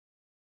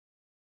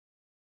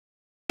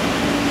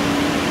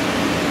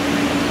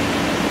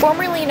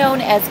Formerly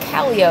known as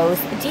Calio's,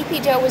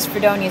 DP Dough was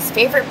Fredonia's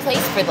favorite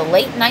place for the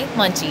late-night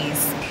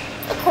munchies,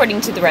 according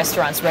to the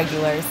restaurant's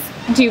regulars.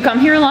 Do you come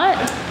here a lot?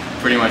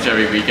 Pretty much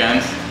every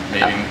weekend,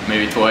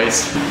 maybe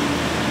twice.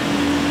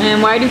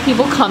 And why do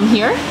people come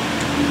here?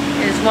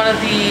 It is one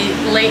of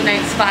the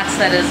late-night spots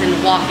that is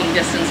in walking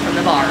distance from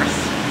the bars.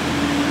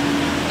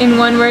 In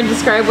one word,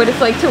 describe what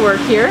it's like to work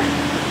here.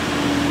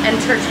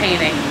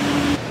 Entertaining.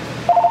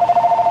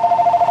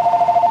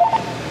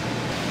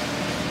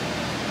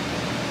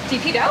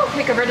 DP Dough,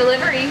 pick up or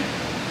delivery.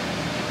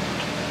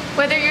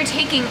 Whether you're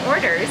taking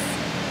orders,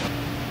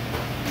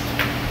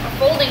 or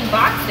folding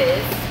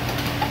boxes,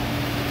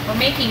 or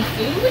making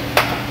food,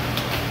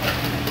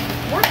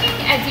 working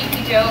at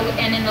DP Dough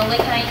and in the late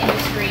night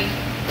industry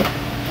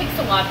takes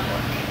a lot of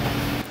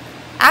work.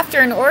 After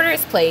an order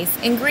is placed,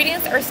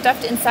 ingredients are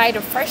stuffed inside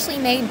of freshly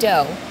made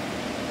dough,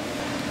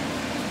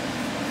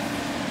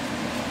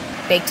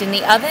 baked in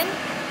the oven,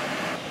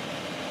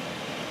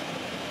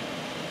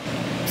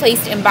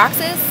 placed in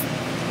boxes,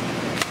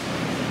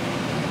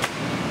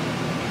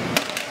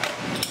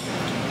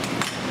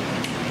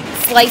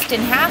 sliced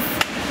in half,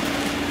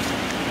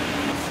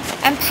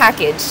 and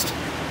packaged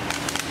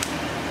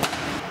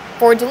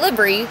for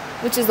delivery,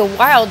 which is a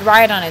wild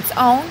ride on its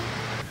own.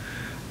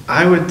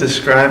 I would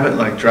describe it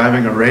like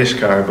driving a race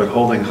car, but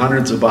holding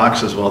hundreds of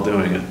boxes while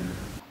doing it.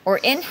 Or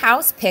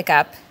in-house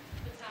pickup.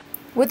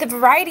 With a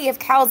variety of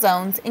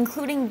calzones,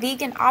 including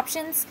vegan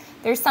options,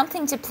 there's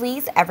something to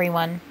please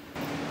everyone.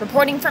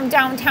 Reporting from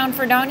downtown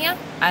Fredonia,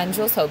 I'm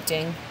Jules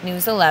Hoepting,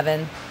 News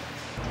 11.